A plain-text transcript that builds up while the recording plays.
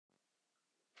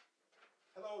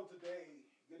So today,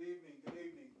 good evening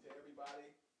to everybody.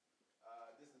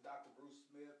 This is Dr. Bruce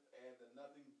Smith and the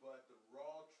Nothing But the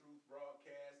Raw Truth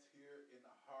broadcast here in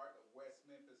the heart of West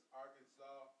Memphis,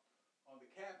 Arkansas, on the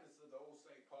campus of the Old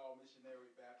St. Paul Missionary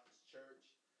Baptist Church.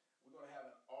 We're going to have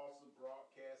an awesome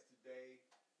broadcast today.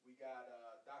 We got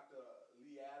Dr.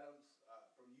 Lee Adams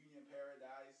from Union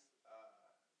Paradise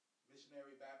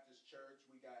Missionary Baptist Church.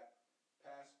 We got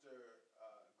Pastor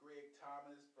Greg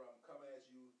Thomas from Come As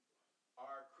You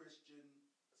Are Christian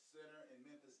Center in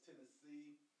Memphis,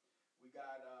 Tennessee. We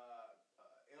got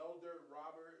Elder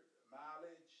Robert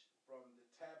Mileage from the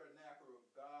Tabernacle of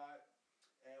God.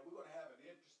 And we're going to have an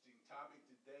interesting topic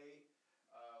today.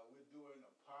 We're doing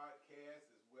a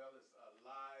podcast as well as a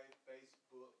live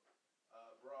Facebook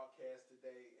broadcast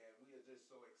today. And we are just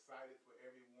so excited for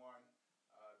everyone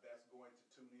that's going to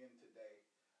tune in today.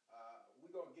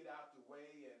 We're going to get out the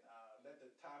way and let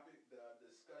the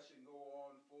discussion go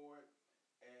on forward.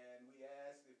 And we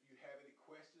ask if you have any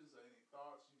questions or any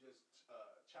thoughts, you just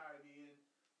chime in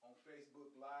on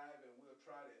Facebook Live, and we'll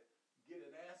try to get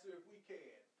an answer if we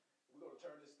can. We're going to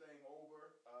turn this thing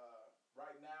over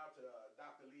right now to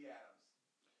Dr. Lee Adams.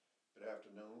 Good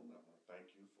afternoon. I want to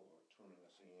thank you for tuning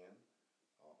us in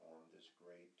on this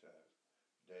great day,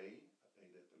 a day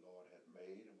that the Lord had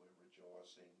made, and we're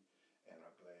rejoicing and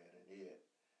are glad in it.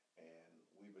 And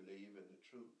we believe in the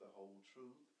truth, the whole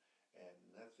truth, and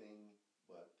nothing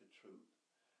but the truth.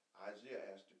 Isaiah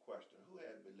asked the question, who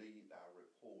had believed our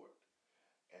report,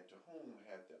 and to whom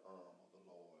had the arm of the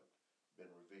Lord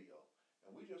been revealed?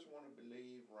 And we just want to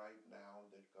believe right now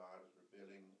that God is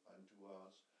revealing unto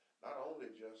us, not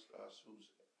only just us who's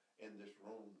in this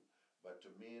room, but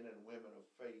to men and women of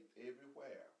faith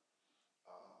everywhere,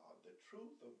 the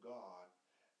truth of God,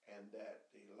 and that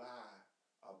the lie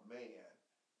of man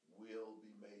will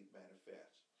be made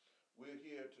manifest. We're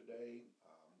here today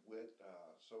with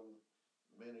so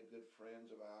many good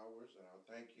friends of ours, and I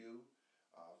thank you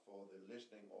for the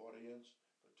listening audience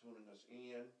for tuning us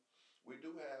in. We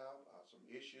do have some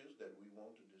issues that we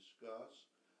want to discuss.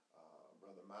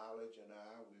 Brother Mileage and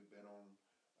I, we've been on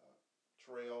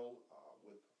trail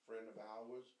with a friend of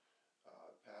ours,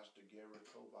 Pastor Gary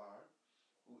Tobar,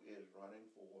 who is running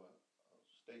for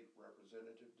State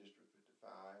Representative, District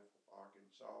 55 of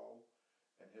Arkansas.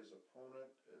 And his opponent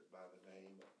is by the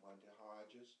name of Monty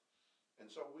Hodges. And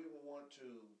so we want to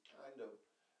kind of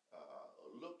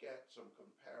look at some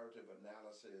comparative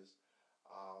analysis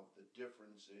of the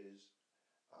differences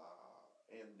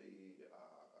in the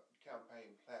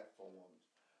campaign platforms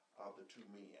of the two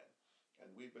men.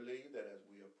 And we believe that as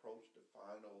we approach the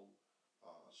final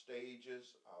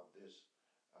stages of this,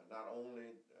 not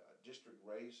only district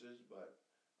races, but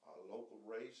local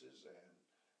races and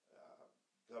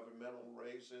governmental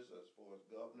races as far as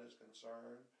governor is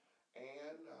concerned,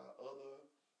 and other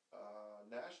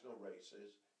national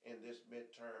races in this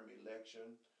midterm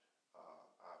election.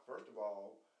 First of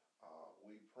all,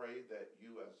 we pray that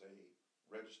you as a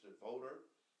registered voter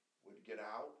would get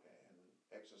out and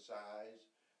exercise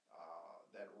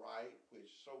that right which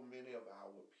so many of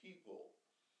our people,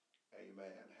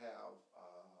 amen, have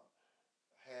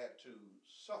had to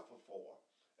suffer for.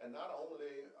 And not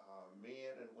only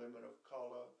men and women of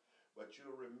color, but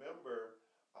you'll remember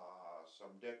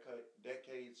some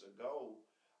decades ago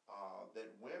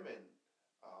that women,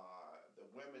 the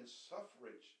women's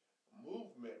suffrage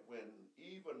movement, when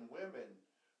even women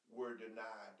were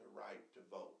denied the right to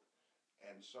vote.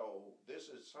 And so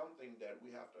this is something that we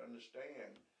have to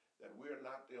understand, that we're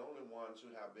not the only ones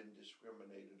who have been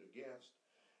discriminated against.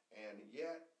 And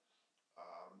yet,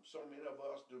 so many of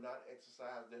us do not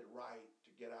exercise that right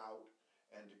to get out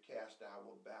and to cast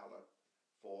our ballot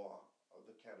for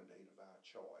the candidate of our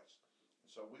choice. And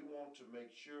so we want to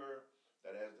make sure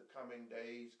that as the coming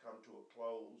days come to a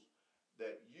close,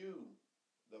 that you,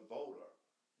 the voter,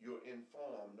 you're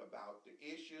informed about the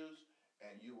issues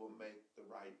and you will make the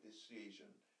right decision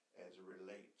as it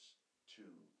relates to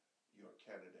your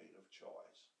candidate of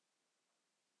choice.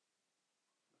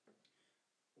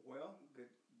 Well,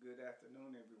 good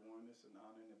afternoon, everyone. It's an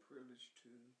honor and a privilege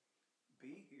to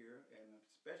be here, and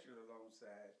especially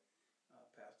alongside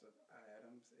Pastor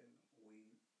Adams. And we,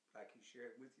 like he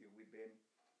shared with you, we've been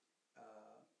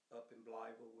up in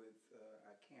Blyville with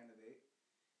our candidate.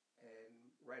 And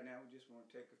right now, we just want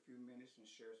to take a few minutes and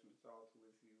share some thoughts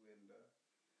with you. And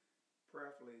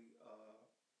prayerfully,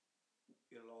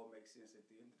 it'll all make sense at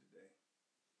the end of the day.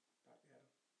 Dr.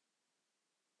 Adams.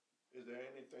 Is there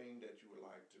anything that you would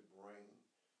like to bring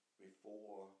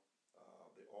before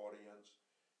the audience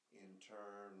in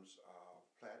terms of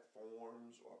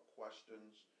platforms or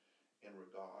questions in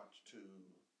regards to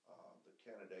the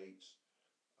candidates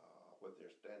what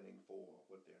they're standing for,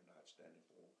 what they're not standing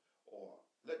for. Or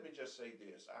let me just say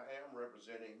this: I am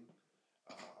representing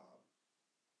uh,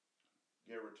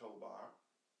 Gary Tobar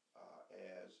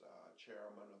as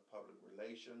chairman of public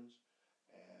relations,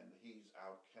 and he's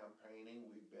out campaigning.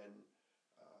 We've been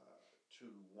to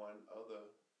one other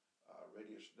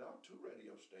two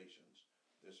radio stations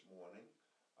this morning,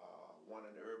 one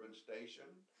an urban station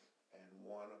and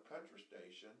one a country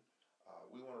station.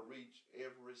 We want to reach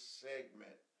every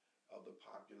segment of the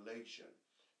population.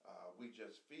 We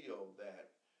just feel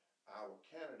that our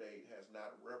candidate has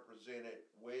not represented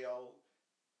well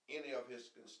any of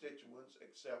his constituents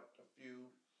except a few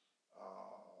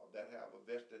that have a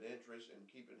vested interest in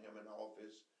keeping him in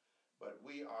office. But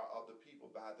we are of the people,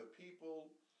 by the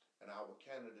people, and our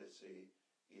candidacy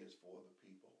is for the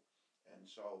people. And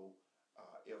so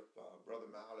if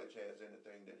Brother Mileage has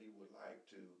anything that he would like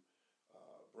to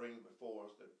bring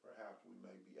before us that perhaps we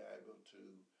may be able to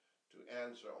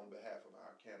answer on behalf of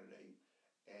our candidate.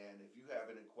 And if you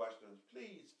have any questions,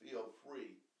 please feel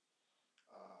free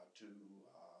to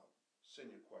send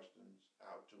your questions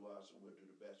out to us, and we'll do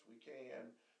the best we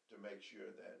can to make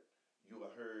sure that you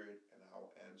are heard and our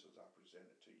answers are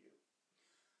presented to you.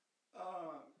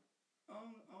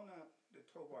 On the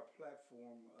Tobar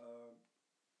platform,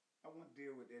 I want to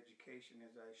deal with education,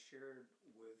 as I shared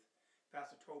with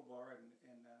Pastor Tobar,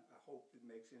 and I hope it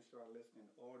makes sense to our listening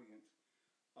audience.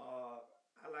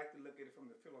 I like to look at it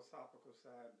from the philosophical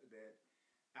side, that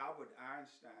Albert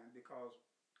Einstein, because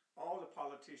all the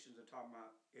politicians are talking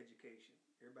about education.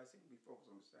 Everybody seems to be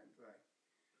focused on the same thing.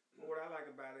 But what I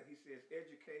like about it, he says,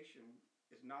 education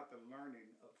is not the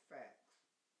learning of facts,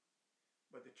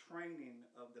 but the training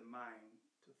of the mind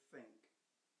to think.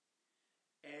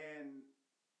 And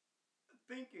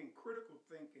critical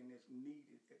thinking is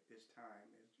needed at this time,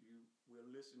 as you will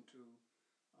listen to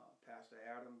Pastor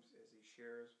Adams as he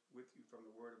shares with you from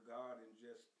the Word of God, and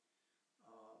just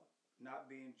not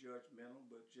being judgmental,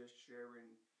 but just sharing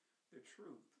the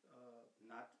truth,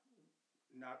 not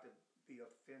to be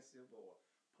offensive or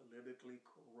politically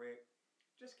correct,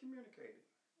 just communicating.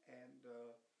 And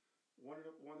one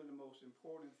of the most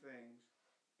important things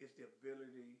is the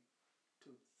ability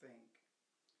to think.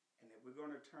 And if we're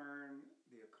going to turn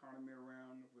the economy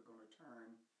around, if we're going to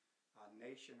turn our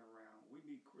nation around, we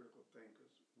need critical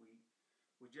thinkers.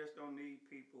 We just don't need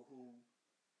people who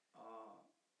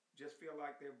just feel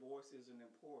like their voice isn't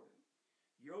important.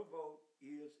 Your vote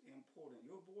is important.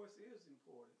 Your voice is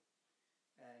important.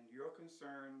 And your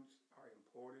concerns are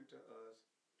important to us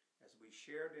as we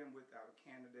share them with our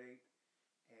candidate.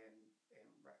 And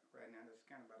right now, that's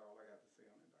kind of about all I have to say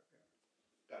on it, Dr. Adams.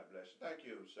 God bless you. Thank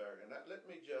you, sir. And let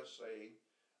me just say,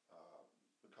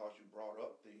 because you brought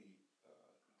up the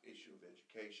issue of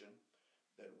education,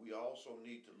 that we also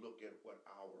need to look at what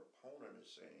our opponent is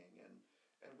saying.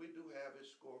 And we do have his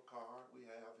scorecard. We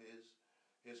have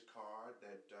his card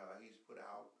that he's put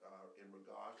out in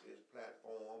regards to his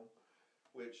platform,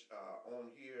 which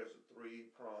on here is a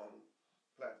 3-pronged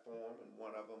platform, and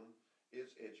one of them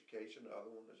is education, the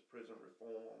other one is prison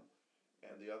reform,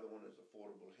 and the other one is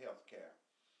affordable health care.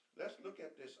 Let's look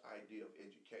at this idea of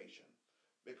education,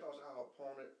 because our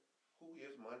opponent, who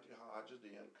is Monty Hodges,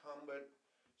 the incumbent,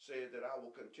 said that I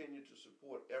will continue to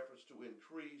support efforts to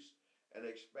increase and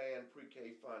expand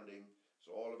pre-K funding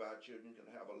so all of our children can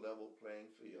have a level playing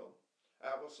field.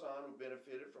 I have a son who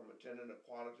benefited from attending a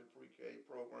quality pre-K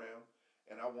program,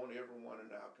 and I want everyone in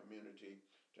our community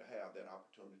to have that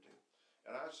opportunity.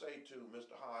 And I say to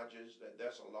Mr. Hodges that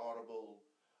that's a laudable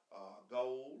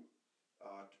goal,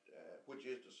 which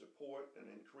is to support and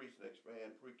increase and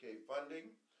expand pre-K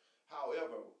funding.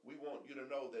 However, we want you to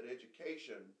know that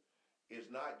education is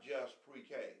not just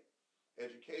pre-K.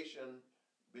 Education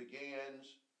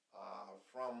begins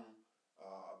from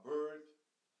birth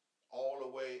all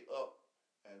the way up.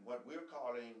 And what we're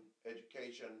calling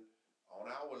education on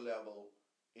our level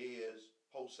is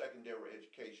post-secondary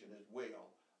education as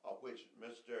well, which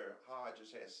Mr.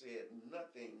 Hodges has said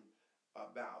nothing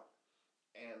about.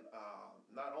 And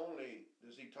not only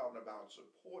is he talking about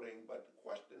supporting, but the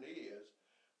question is,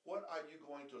 what are you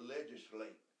going to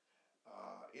legislate?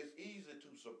 It's easy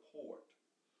to support,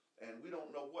 and we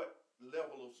don't know what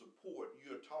level of support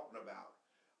you're talking about.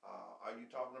 Are you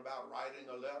talking about writing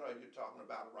a letter? Are you talking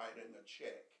about writing a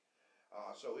check?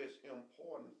 So it's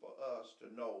important for us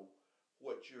to know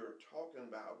what you're talking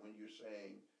about when you're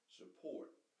saying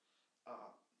support.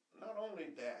 Not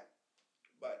only that,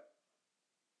 but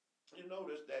you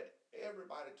notice that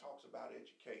everybody talks about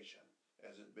education,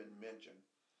 as has been mentioned.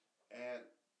 And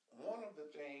one of the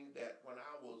things that when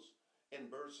I was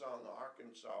in Birdsong,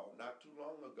 Arkansas, not too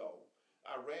long ago,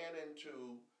 I ran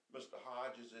into Mr.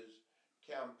 Hodges'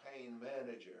 campaign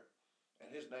manager, and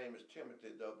his name is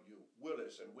Timothy W.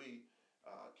 Willis, and we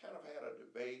kind of had a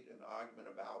debate and argument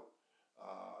about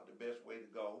the best way to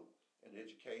go in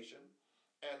education.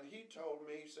 And he told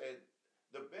me, he said,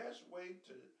 the best way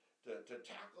to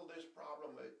tackle this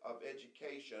problem of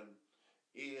education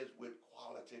is with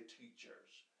quality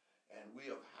teachers. And we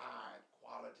have hired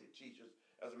quality teachers.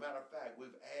 As a matter of fact,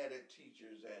 we've added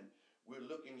teachers, and we're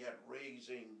looking at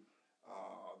raising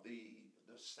the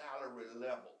salary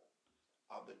level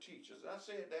of the teachers. And I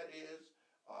said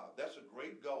that's a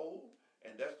great goal,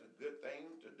 and that's a good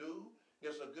thing to do.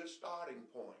 It's a good starting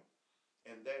point,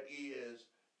 and that is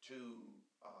to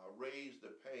raise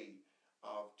the pay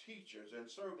of teachers, and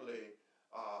certainly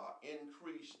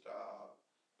increased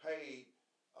pay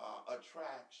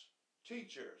attracts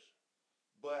teachers.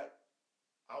 But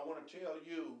I want to tell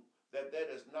you that that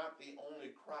is not the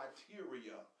only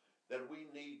criteria that we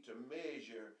need to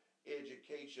measure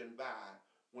education by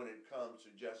when it comes to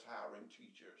just hiring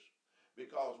teachers.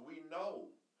 Because we know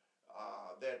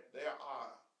that there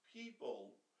are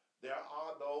people, there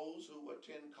are those who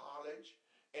attend college,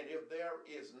 and if there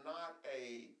is not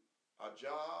a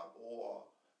job, or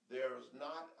there's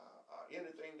not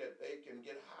anything that they can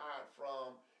get hired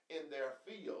from in their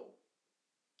field,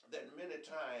 that many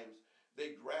times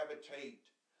they gravitate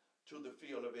to the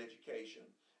field of education.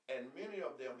 And many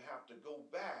of them have to go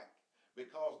back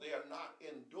because they are not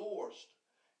endorsed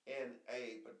in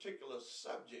a particular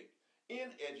subject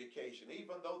in education,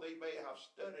 even though they may have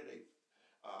studied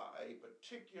a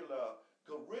particular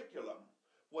curriculum.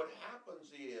 What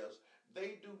happens is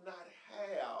they do not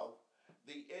have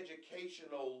the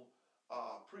educational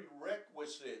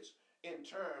prerequisites in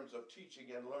terms of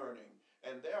teaching and learning,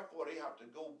 and therefore they have to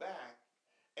go back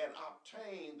and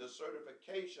obtain the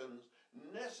certifications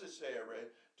necessary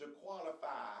to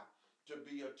qualify to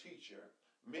be a teacher.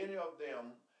 Many of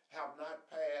them have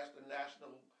not passed the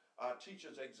national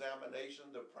teachers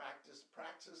examination, the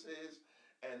practices,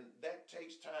 and that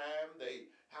takes time. They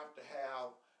have to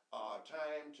have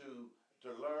time to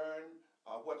learn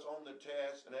what's on the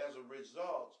test, and as a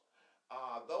result,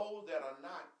 those that are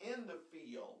not in the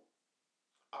field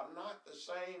are not the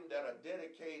same that are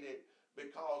dedicated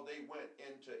because they went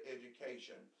into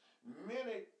education.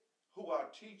 Many who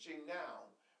are teaching now,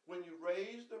 when you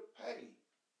raise the pay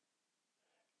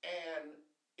and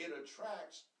it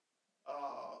attracts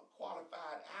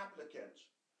qualified applicants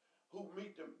who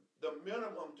meet the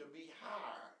minimum to be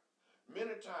hired,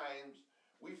 many times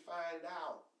we find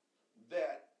out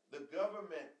that the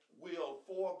government will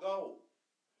forego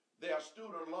their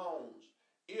student loans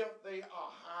if they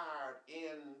are hired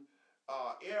in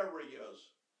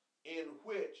areas in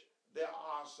which there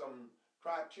are some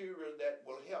criteria that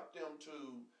will help them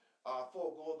to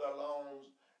forego their loans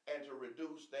and to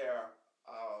reduce their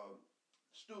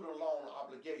student loan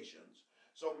obligations.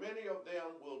 So many of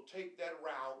them will take that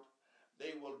route.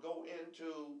 They will go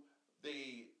into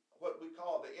what we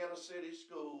call the inner city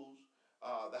schools,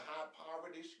 the high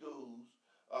poverty schools,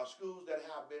 schools that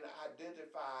have been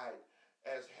identified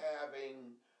as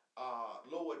having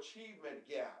low achievement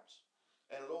gaps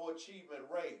and low achievement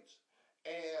rates.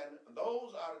 And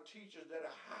those are the teachers that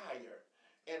are hired.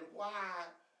 And why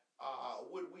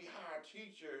would we hire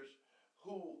teachers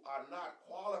who are not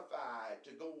qualified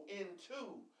to go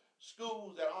into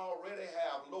schools that already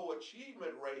have low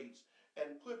achievement rates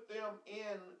and put them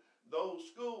in those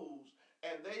schools,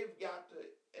 and they've got to,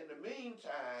 in the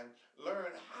meantime,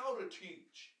 learn how to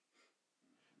teach,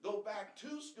 go back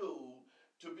to school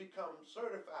to become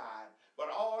certified, but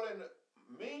all in the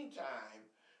meantime,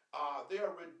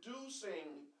 they're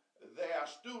reducing their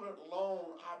student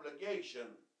loan obligation.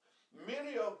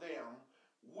 Many of them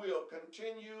will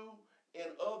continue in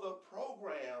other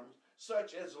programs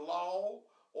such as law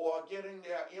or getting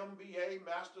their MBA,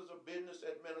 Masters of Business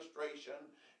Administration,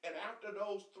 and after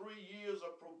those 3 years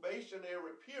of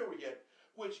probationary period,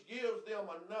 which gives them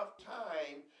enough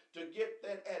time to get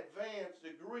that advanced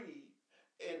degree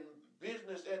in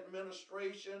business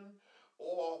administration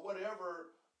or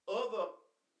whatever other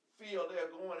field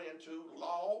they're going into,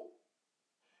 law,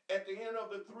 at the end of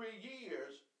the 3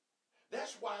 years,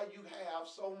 that's why you have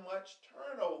so much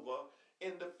turnover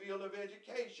in the field of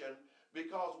education,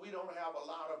 because we don't have a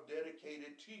lot of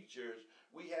dedicated teachers.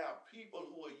 We have people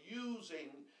who are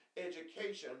using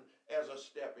education as a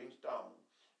stepping stone.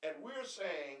 And we're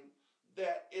saying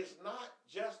that it's not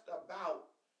just about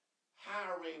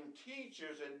hiring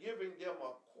teachers and giving them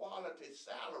a quality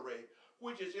salary,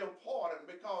 which is important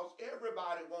because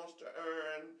everybody wants to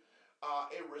earn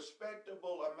a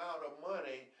respectable amount of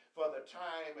money for the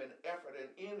time and effort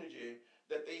and energy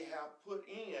that they have put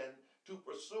in to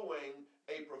pursuing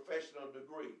a professional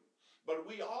degree. But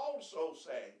we also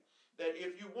say that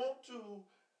if you want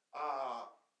uh,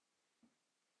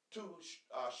 to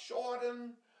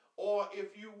shorten, or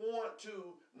if you want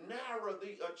to narrow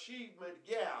the achievement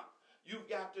gap, you've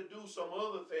got to do some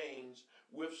other things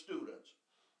with students.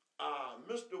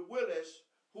 Mr. Willis,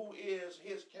 who is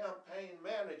his campaign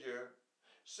manager,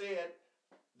 said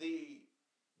the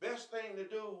best thing to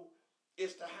do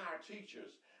is to hire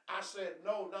teachers. I said,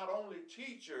 no, not only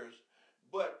teachers,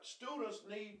 but students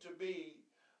need to be,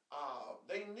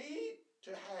 they need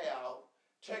to have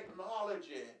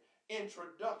technology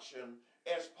introduction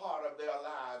as part of their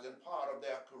lives and part of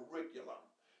their curriculum.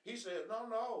 He said,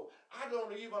 no, I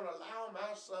don't even allow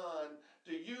my son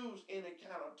to use any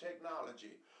kind of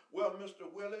technology. Well,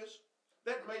 Mr. Willis,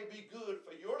 that may be good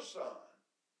for your son.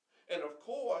 And of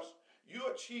course,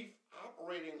 you're chief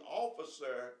operating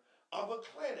officer of a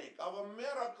clinic, of a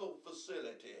medical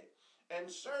facility. And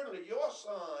certainly your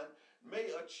son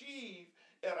may achieve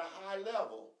at a high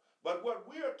level. But what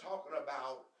we're talking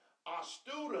about are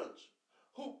students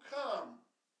who come.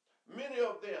 Many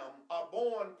of them are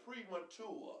born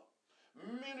premature.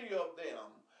 Many of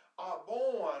them are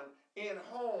born in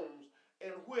homes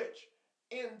in which,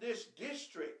 in this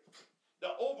district,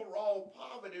 the overall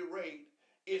poverty rate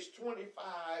is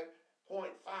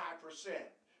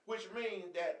 25.5%, which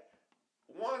means that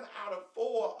 1 out of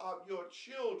 4 of your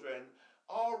children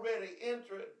already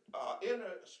enter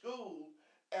school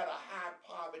at a high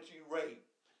poverty rate,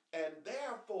 and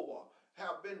therefore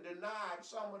have been denied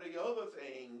some of the other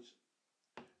things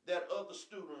that other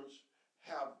students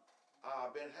have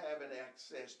been having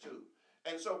access to.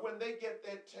 And so when they get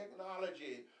that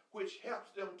technology, which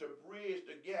helps them to bridge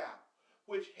the gap,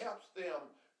 which helps them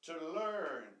to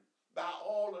learn by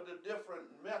all of the different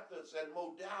methods and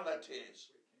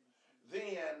modalities,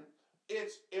 then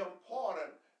it's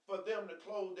important for them to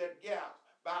close that gap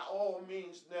by all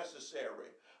means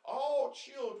necessary. All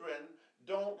children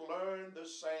don't learn the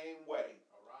same way.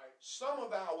 All right. Some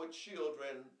of our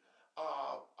children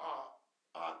are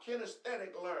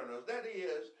kinesthetic learners. That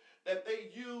is, that they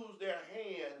use their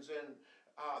hands and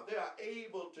they are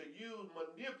able to use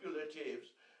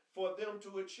manipulatives for them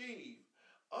to achieve.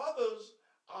 Others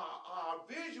are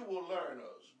visual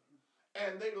learners,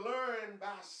 and they learn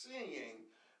by seeing.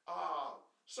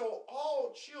 So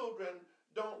all children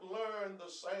don't learn the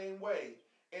same way.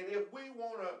 And if we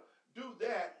want to do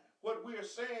that, what we're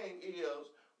saying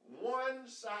is one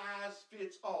size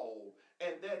fits all,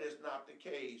 and that is not the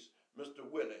case, Mr.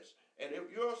 Willis. And if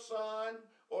your son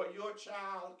or your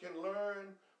child can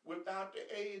learn without the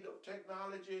aid of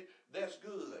technology, that's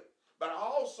good. But I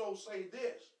also say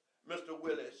this, Mr.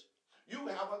 Willis, you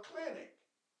have a clinic,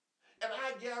 and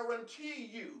I guarantee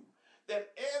you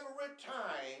that every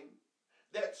time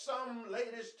that some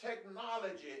latest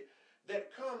technology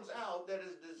that comes out that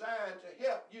is designed to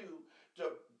help you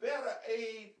to better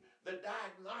aid the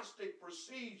diagnostic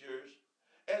procedures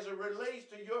as it relates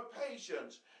to your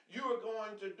patients, you are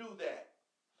going to do that.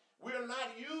 We're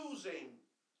not using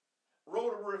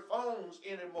rotary phones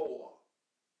anymore,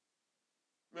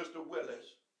 Mr.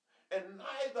 Willis, and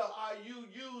neither are you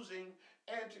using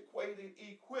antiquated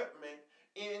equipment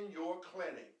in your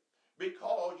clinic,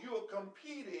 because you're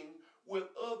competing with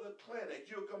other clinics,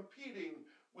 you're competing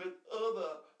with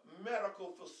other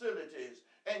medical facilities,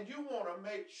 and you want to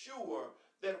make sure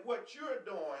that what you're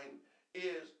doing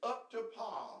is up to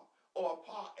par or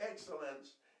par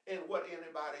excellence in what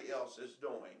anybody else is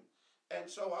doing. And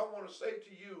so I want to say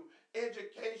to you,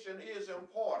 education is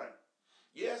important.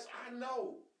 Yes, I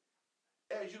know,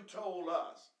 as you told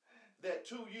us, that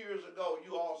 2 years ago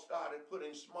you all started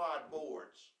putting smart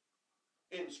boards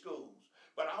in schools.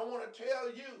 But I want to tell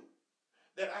you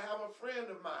that I have a friend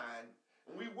of mine,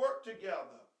 and we work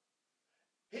together.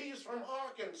 He's from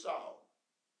Arkansas.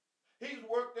 He's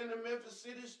worked in the Memphis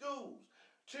City schools.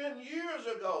 10 years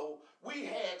ago, we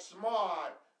had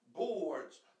smart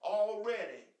boards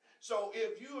already. So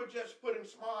if you are just putting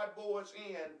smart boards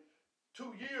in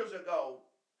 2 years ago,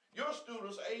 your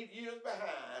students are 8 years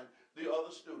behind the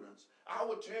other students. I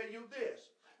would tell you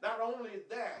this, not only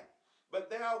that, but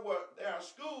there are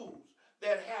schools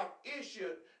that have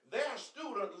issued their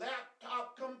student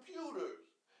laptop computers.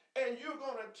 And you're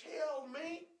going to tell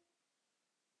me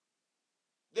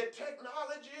that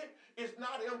technology is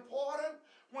not important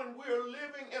when we're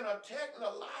living in a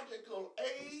technological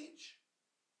age?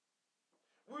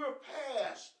 We're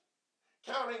past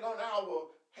counting on our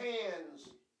hands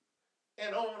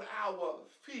and on our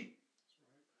feet.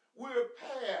 We're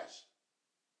past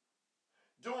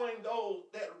doing those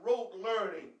that rote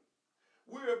learning.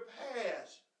 We're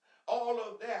past all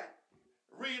of that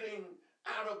reading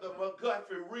out of the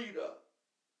McGuffey reader.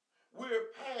 We're we're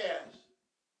past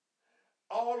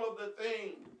all of the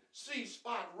things, see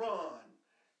Spot Run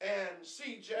and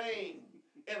see Jane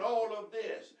and all of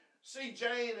this. See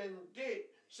Jane and Dick,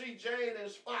 see Jane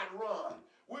and Spot Run.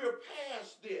 We're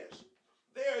past this.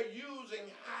 They're using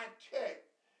high tech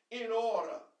in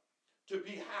order to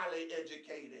be highly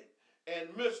educated. And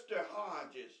Mr.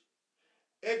 Hodges,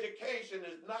 education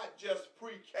is not just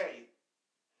pre-K.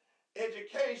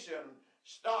 Education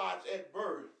starts at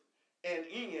birth and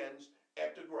ends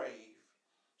at the grave.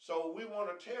 So we want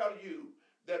to tell you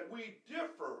that we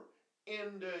differ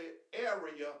in the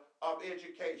area of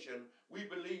education. We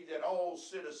believe that all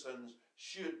citizens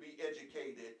should be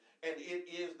educated, and it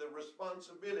is the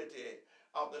responsibility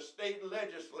of the state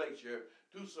legislature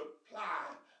to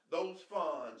supply those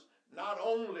funds, not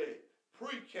only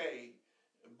pre-K,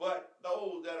 but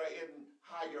those that are in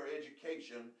higher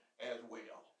education as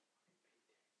well.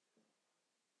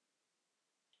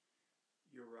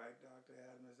 You're right, Dr.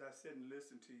 Adam. As I sit and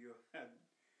listen to you,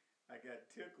 I got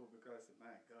tickled because,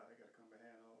 my God, I got to come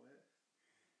behind all that.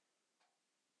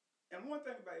 And one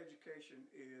thing about education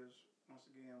is, once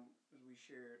again, as we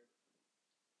shared,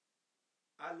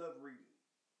 I love reading.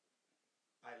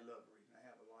 I love reading. I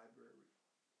have a library.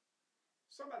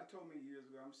 Somebody told me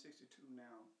years ago, I'm 62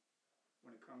 now,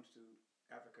 when it comes to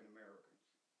African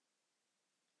Americans,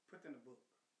 put them in a book.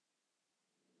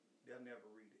 They'll never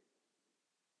read it.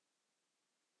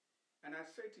 And I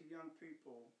say to young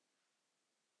people,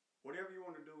 whatever you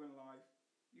want to do in life,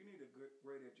 you need a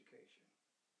great education.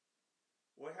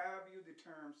 However you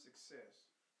determine success,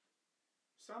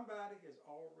 somebody has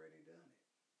already done it.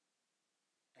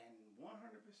 And 100%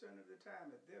 of the time,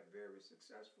 if they're very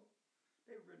successful,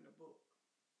 they've written a book.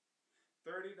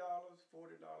 $30,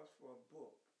 $40 for a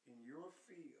book in your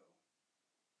field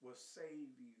will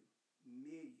save you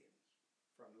millions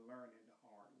from learning the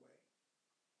hard way.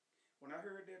 When I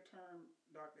heard that term,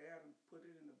 Dr. Adam, put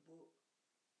it in a book,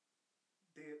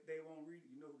 they won't read it.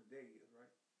 You know who the they is,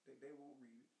 right? They won't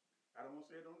read it. I don't want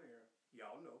to say it on air.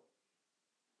 Y'all know.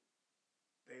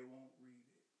 They won't read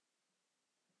it.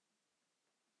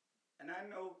 And I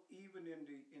know even in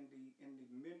the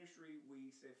ministry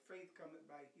we say faith cometh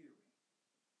by hearing,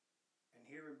 and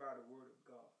hearing by the word of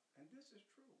God. And this is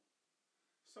true.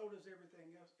 So does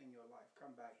everything else in your life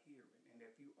come by hearing. And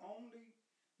if you only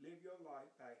live your life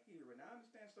by hearing, I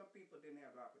understand some people didn't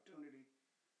have the opportunity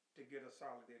to get a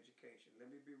solid education.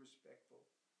 Let me be respectful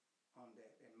on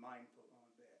that and mindful on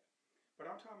that. But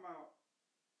I'm talking about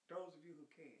those of you who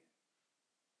can.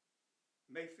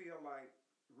 May feel like,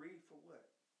 read for what?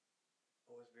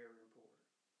 Oh, it's very important.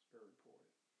 It's very important.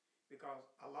 Because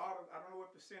a lot of, I don't know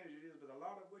what percentage it is, but a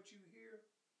lot of what you hear,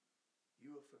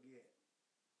 you will forget.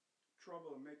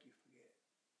 Trouble will make you forget.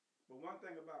 But one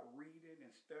thing about reading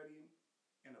and studying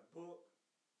in a book,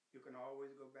 you can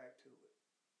always go back to it.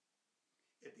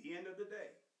 At the end of the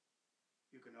day,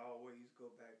 you can always go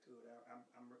back to it.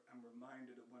 I'm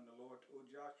reminded of when the Lord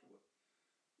told Joshua,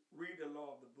 read the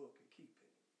law of the book and keep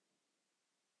it.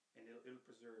 And it'll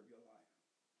preserve your life.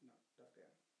 No, Dr.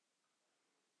 Adam.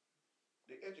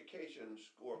 The education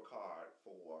scorecard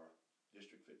for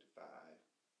District 55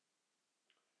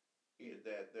 is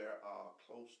that there are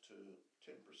close to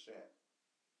 10%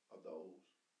 of those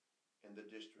in the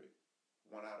district,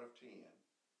 1 out of 10,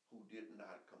 who did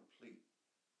not complete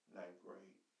 9th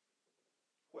grade.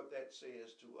 What that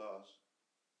says to us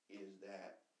is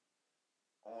that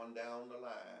on down the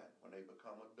line, when they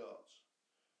become adults,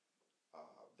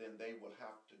 then they will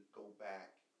have to go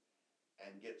back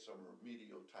and get some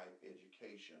remedial type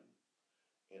education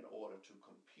in order to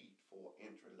compete for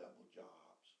entry-level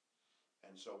jobs.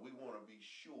 And so we want to be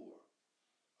sure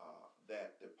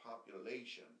that the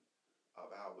population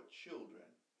of our children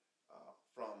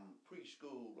from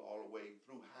preschool all the way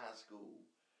through high school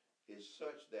is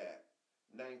such that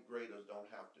 9th graders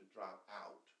don't have to drop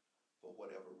out for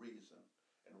whatever reason.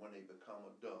 And when they become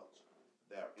adults,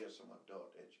 there is some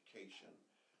adult education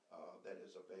that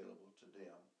is available to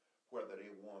them, whether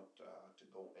they want to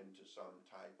go into some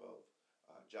type of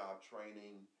job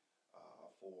training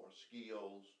for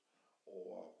skills,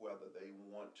 or whether they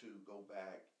want to go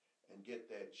back and get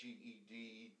that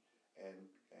GED and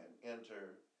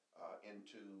enter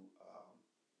into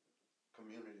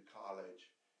community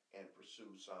college and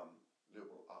pursue some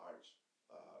liberal arts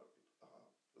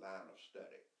line of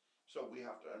study. So we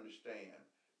have to understand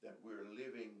that we're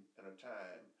living in a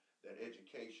time that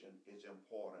education is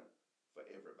important for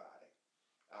everybody.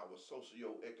 Our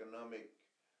socioeconomic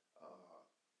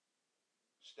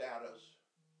status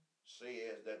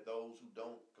says that those who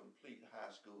don't complete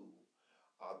high school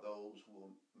are those who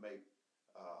will make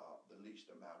the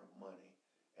least amount of money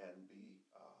and be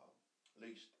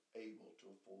least able to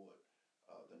afford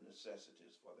the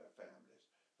necessities for their families.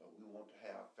 So we want to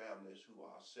have families who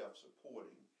are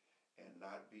self-supporting and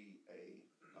not be a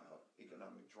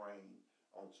economic drain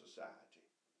on society.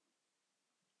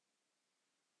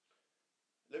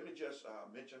 Let me just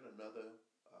mention another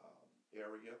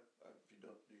area. If you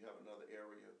don't, do you have another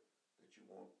area that you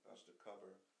want us to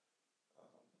cover?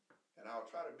 And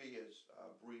I'll try to be as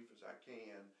brief as I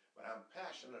can, but I'm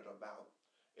passionate about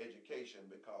education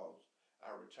because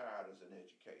I retired as an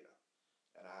educator.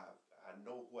 And I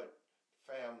know what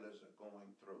families are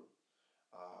going through.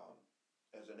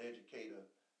 As an educator,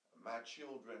 my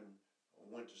children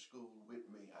went to school with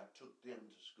me. I took them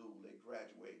to school. They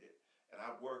graduated. And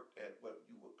I worked at what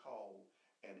you would call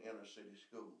an inner city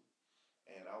school.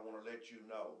 And I want to let you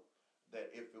know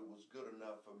that if it was good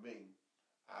enough for me,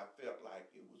 I felt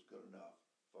like it was good enough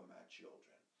for my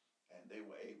children. And they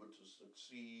were able to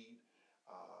succeed.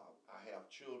 I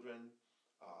have children.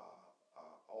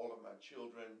 All of my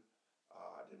children,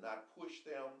 I did not push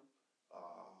them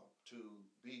to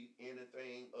be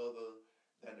anything other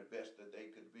than the best that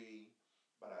they could be.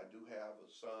 But I do have a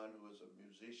son who is a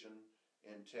musician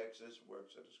in Texas,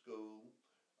 works at a school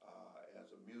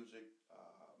as a music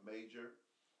major.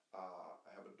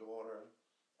 I have a daughter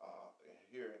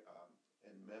here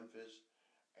in Memphis,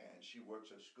 and she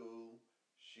works at school.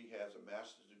 She has a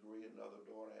master's degree. Another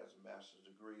daughter has a master's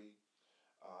degree.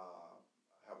 I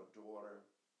have a daughter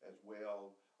as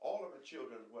well. All of the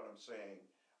children, is what I'm saying,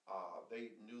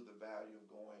 they knew the value of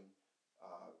going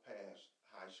past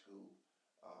high school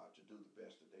to do the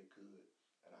best that they could.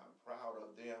 And I'm proud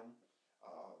of them.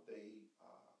 They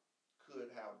could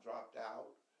have dropped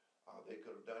out. They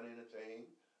could have done anything,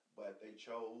 but they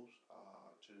chose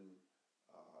to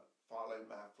follow in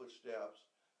my footsteps.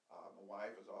 My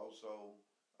wife is also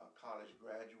a college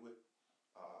graduate,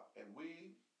 and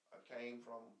we came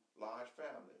from large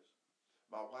families.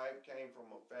 My wife came from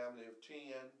a family of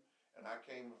 10, and I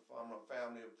came from a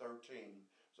family of 13.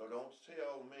 So don't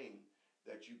tell me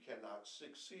that you cannot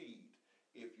succeed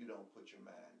if you don't put your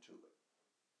mind to it.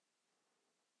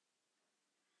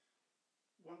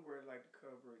 One word I'd like to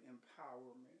cover,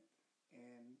 empowerment.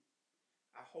 And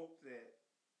I hope that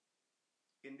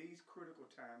in these critical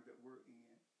times that we're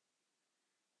in,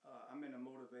 I'm in a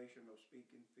motivational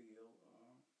speaking field,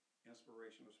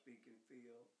 inspirational speaking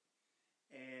field.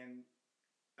 And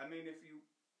I mean,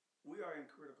 we are in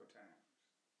critical times.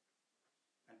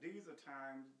 And these are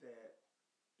times that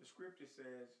the scripture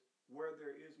says, where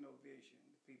there is no vision,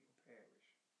 the people perish.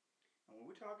 And when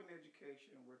we're talking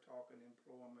education, we're talking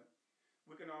employment,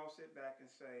 we can all sit back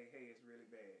and say, hey, it's really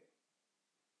bad.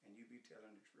 And you be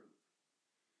telling the truth.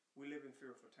 We live in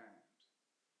fearful times.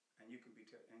 And you're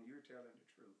telling the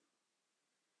truth.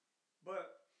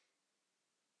 But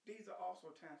these are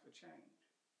also times for change.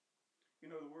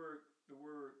 You know, the word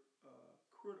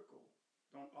critical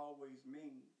don't always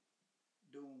mean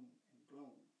doom and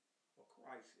gloom or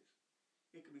crisis.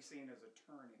 It can be seen as a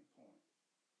turning point.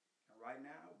 And right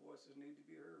now, voices need to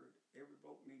be heard. Every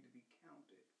vote needs to be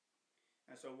counted.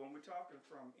 And so when we're talking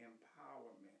from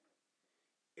empowerment,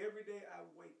 every day I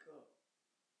wake up,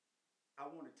 I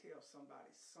want to tell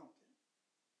somebody something.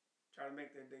 Try to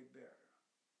make their day better.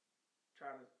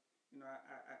 Try to,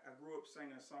 I grew up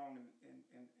singing a song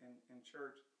in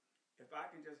church. If I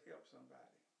can just help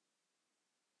somebody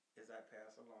as I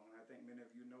pass along, and I think many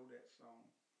of you know that song.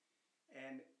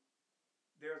 And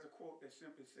there's a quote that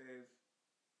simply says,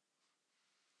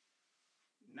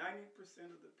 90%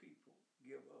 of the people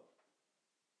give up.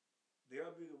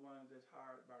 They'll be the ones that's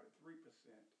hired by the 3%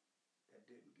 that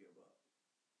didn't give up.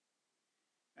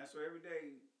 And so every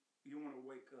day you want to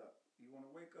wake up. You want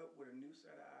to wake up with a new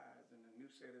set of eyes and a new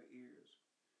set of ears.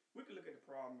 We can look at the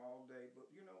problem all day,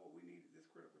 but you know what we need at this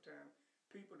critical time?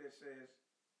 People that says,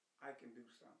 I can do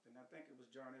something. I think it was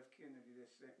John F. Kennedy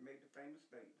that made the famous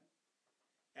statement,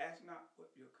 ask not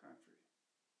what your country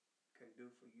can do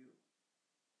for you,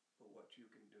 but what you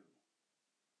can do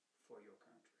for your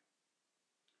country.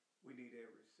 We need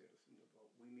every citizen to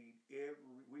vote. We need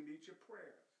your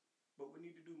prayers, but we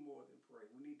need to do more than pray.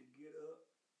 We need to get up,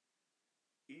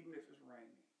 even if it's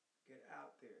raining. Get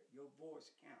out there. Your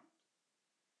voice counts.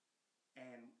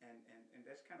 And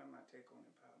that's kind of my take on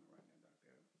empowerment right now,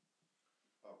 Dr. Adam.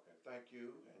 Okay, thank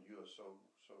you, and you are so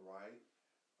right.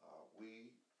 We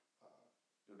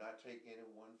do not take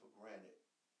anyone for granted.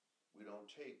 We don't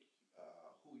take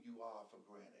who you are for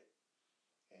granted.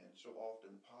 And so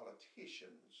often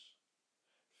politicians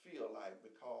feel like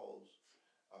because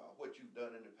what you've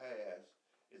done in the past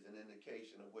is an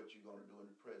indication of what you're going to do in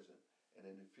the present and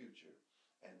in the future.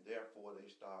 And therefore they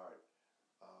start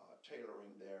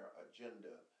tailoring their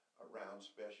agenda around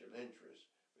special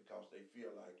interests, because they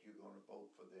feel like you're going to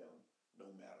vote for them no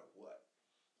matter what.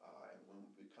 And when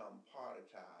we become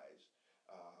partytized,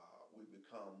 we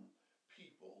become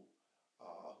people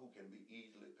who can be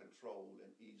easily controlled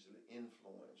and easily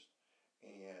influenced.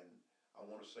 And I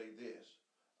want to say this,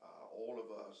 all of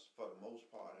us, for the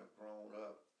most part, have grown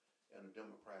up in a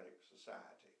democratic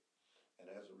society.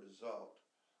 And as a result,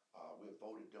 we've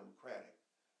voted Democratic.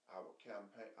 Our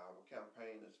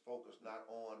campaign is focused not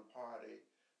on party,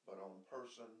 but on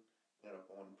person and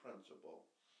upon principle.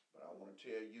 But I want to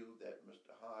tell you that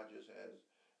Mr. Hodges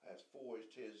has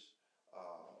forged his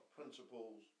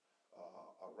principles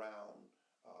around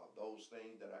those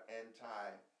things that are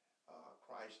anti-Christian.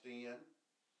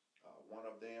 One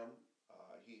of them,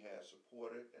 he has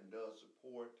supported and does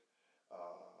support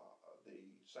the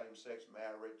same-sex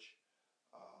marriage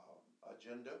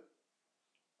agenda,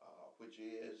 which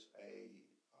is a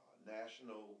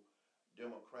national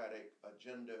democratic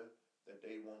agenda that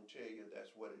they won't tell you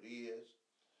that's what it is.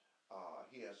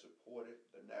 He has supported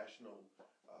the national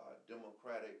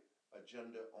democratic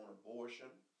agenda on abortion,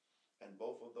 and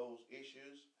both of those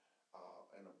issues are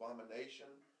an abomination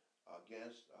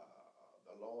against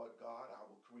the Lord God,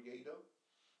 our Creator.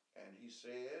 And he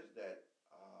says that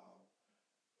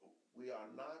we are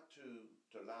not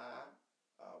to lie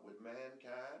with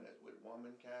mankind as with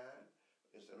womankind.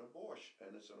 It's an abortion,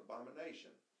 and it's an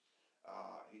abomination.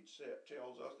 He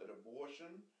tells us that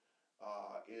abortion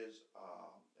is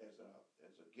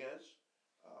against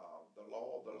the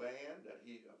law of the land that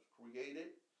he has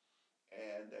created,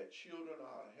 and that children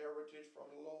are a heritage from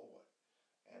the Lord.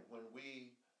 And when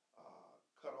we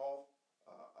cut off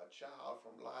a child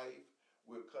from life,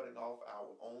 we're cutting off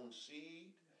our own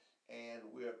seed, and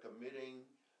we're committing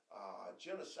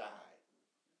genocide.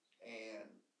 And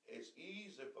it's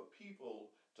easy for people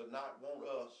to not want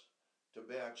us to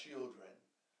bear children.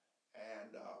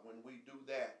 And when we do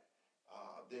that,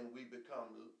 then we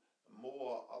become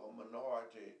more of a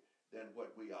minority than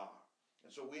what we are.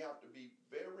 And so we have to be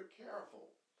very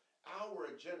careful. Our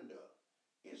agenda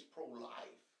is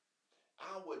pro-life.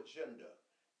 Our agenda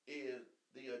is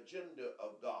the agenda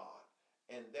of God,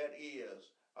 and that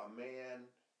is a man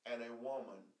and a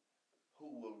woman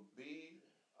who will be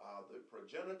the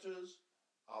progenitors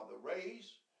of the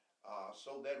race,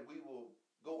 so that we will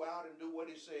go out and do what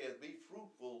he says, be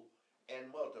fruitful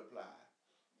and multiply.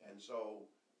 And so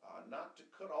not to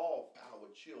cut off our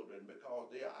children, because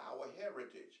they are our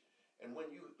heritage. And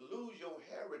when you lose your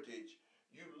heritage,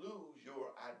 you lose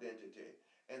your identity.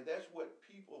 And that's what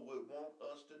people would want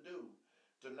us to do,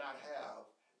 to not have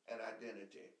an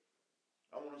identity.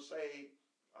 I want to say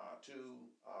to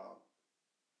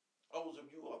those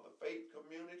of you of the faith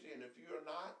community, and if you're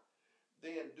not,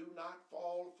 then do not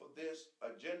fall for this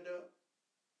agenda,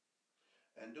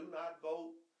 and do not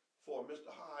vote for Mr.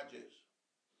 Hodges.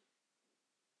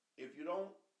 If you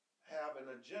don't have an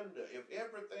agenda, if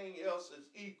everything else is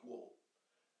equal,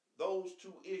 those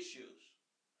two issues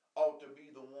ought to be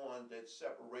the ones that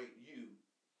separate you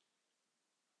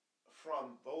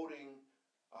from voting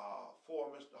for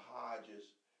Mr.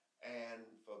 Hodges and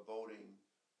for voting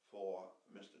for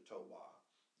Mr. Tobar.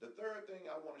 The third thing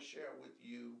I want to share with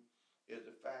you is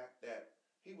the fact that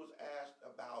he was asked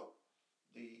about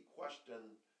the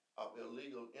question of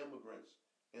illegal immigrants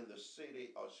in the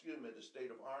state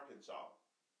of Arkansas.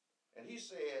 And he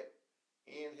said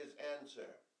in his answer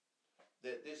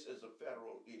that this is a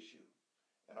federal issue.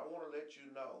 And I want to let you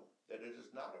know that it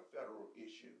is not a federal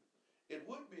issue. It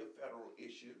would be a federal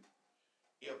issue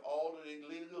if all of the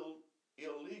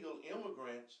illegal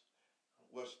immigrants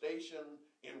were stationed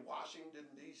in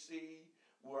Washington, D.C.,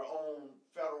 were on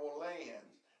federal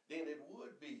lands, then it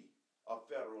would be a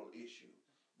federal issue.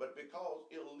 But because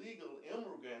illegal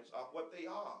immigrants are what they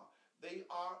are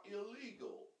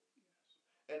illegal.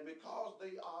 And because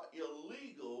they are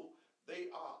illegal, they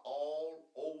are all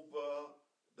over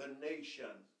the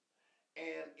nation.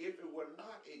 And if it were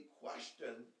not a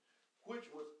question which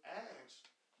was asked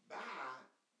by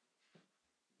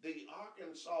the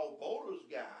Arkansas Voters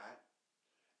Guide,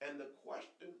 and the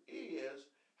question is,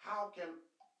 how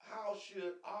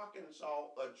should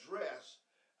Arkansas address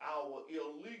our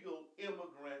illegal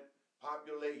immigrant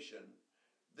population?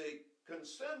 The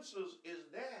consensus is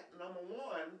that, number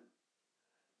one,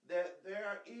 that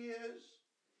there is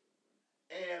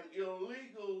an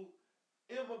illegal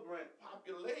immigrant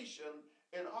population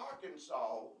in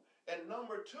Arkansas, and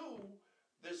number two,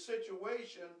 the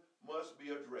situation must be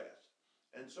addressed.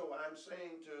 And so I'm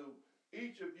saying to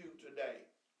each of you today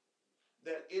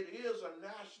that it is a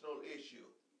national issue.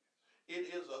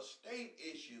 It is a state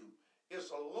issue.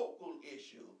 It's a local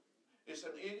issue. It's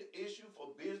an issue for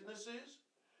businesses,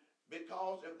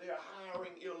 because if they're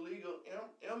hiring illegal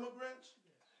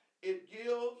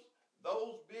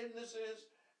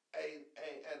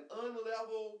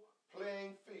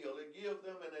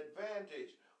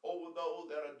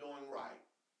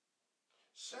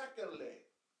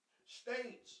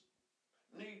states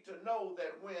need to know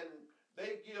that when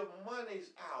they give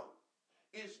monies out,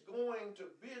 it's going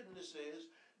to businesses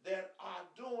that are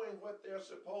doing what they're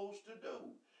supposed to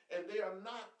do. And they are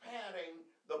not padding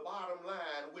the bottom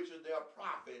line, which is their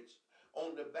profits,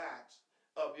 on the backs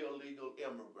of illegal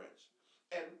immigrants.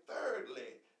 And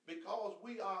thirdly, because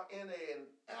we are in an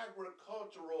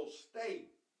agricultural state,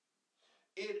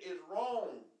 it is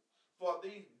wrong for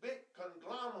these big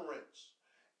conglomerates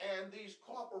and these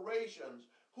corporations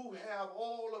who have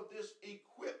all of this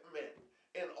equipment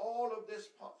and all of this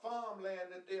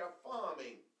farmland that they are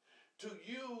farming to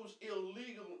use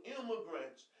illegal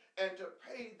immigrants and to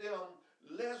pay them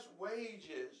less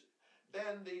wages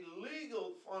than the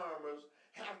legal farmers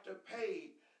have to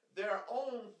pay their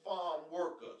own farm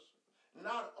workers.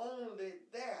 Not only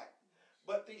that,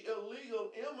 but the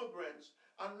illegal immigrants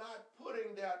are not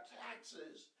putting their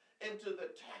taxes into the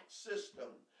tax system.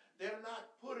 They're not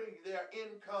putting their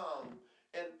income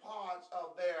and parts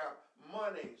of their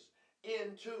monies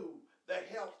into the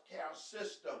healthcare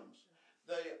systems,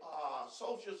 the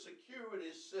social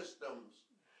security systems,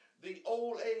 the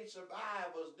old age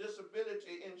survivors,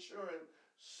 disability insurance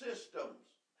systems,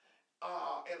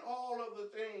 and all of the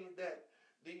things that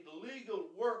the legal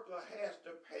worker has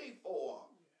to pay for.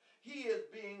 He is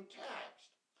being taxed.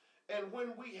 And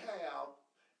when we have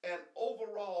an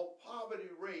overall poverty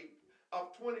rate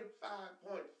of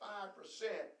 25.5%,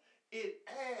 it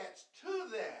adds to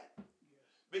that,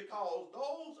 because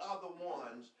those are the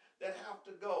ones that have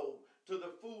to go to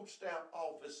the food stamp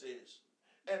offices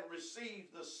and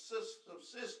receive the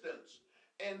subsistence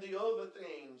and the other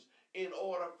things in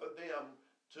order for them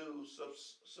to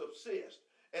subsist.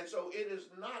 And so it is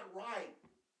not right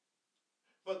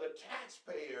for the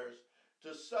taxpayers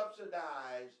to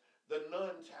subsidize the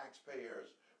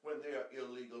non-taxpayers when they are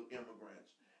illegal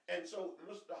immigrants. And so,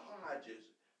 Mr. Hodges,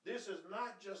 this is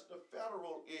not just a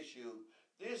federal issue.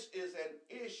 This is an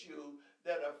issue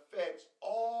that affects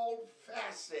all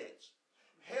facets,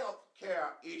 health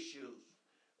care issues.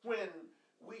 When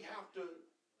we have to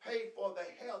pay for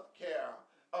the health care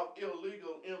of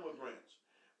illegal immigrants,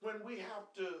 when we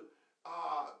have to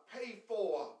pay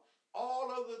for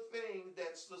all of the things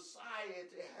that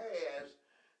society has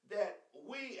that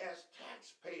we as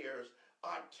taxpayers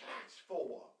are taxed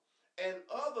for, and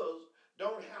others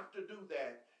don't have to do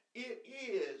that. It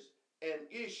is an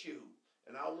issue,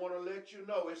 and I want to let you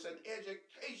know it's an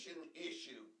education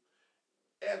issue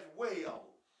as well,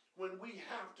 when we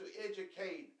have to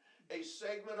educate a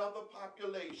segment of the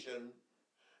population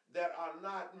that are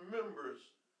not members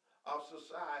of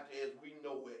society as we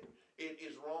know it. It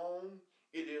is wrong,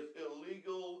 it is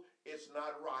illegal, it's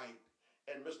not right.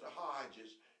 And Mr.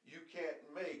 Hodges, you can't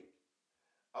make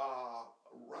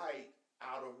right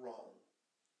out of wrong.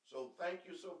 So thank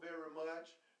you so very much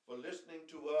for listening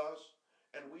to us,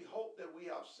 and we hope that we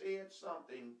have said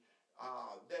something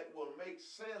that will make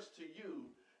sense to you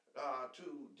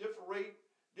to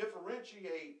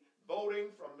differentiate voting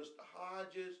from Mr.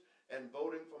 Hodges and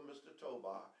voting from Mr.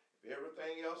 Tobar. If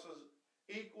everything else is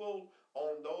equal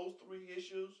on those three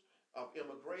issues of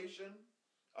immigration,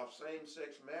 of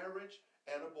same-sex marriage,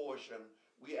 and abortion,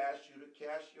 we ask you to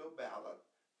cast your ballot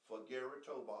for Gary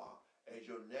Tobar as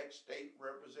your next state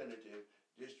representative,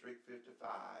 District 55,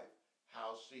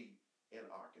 House seat in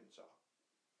Arkansas.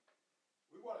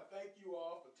 We want to thank you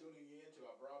all for tuning in to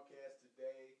our broadcast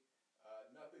today.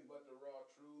 Nothing but the raw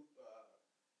truth.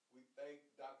 We thank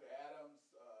Dr. Adams.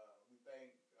 We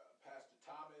thank Pastor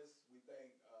Thomas. We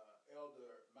thank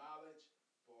Elder Mileage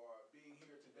for being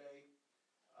here today.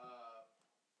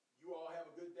 You all have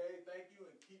a good day. Thank you,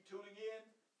 and keep tuning in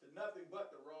to Nothing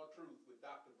But the Raw Truth with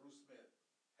Dr. Bruce Smith.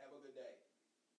 Have a good day.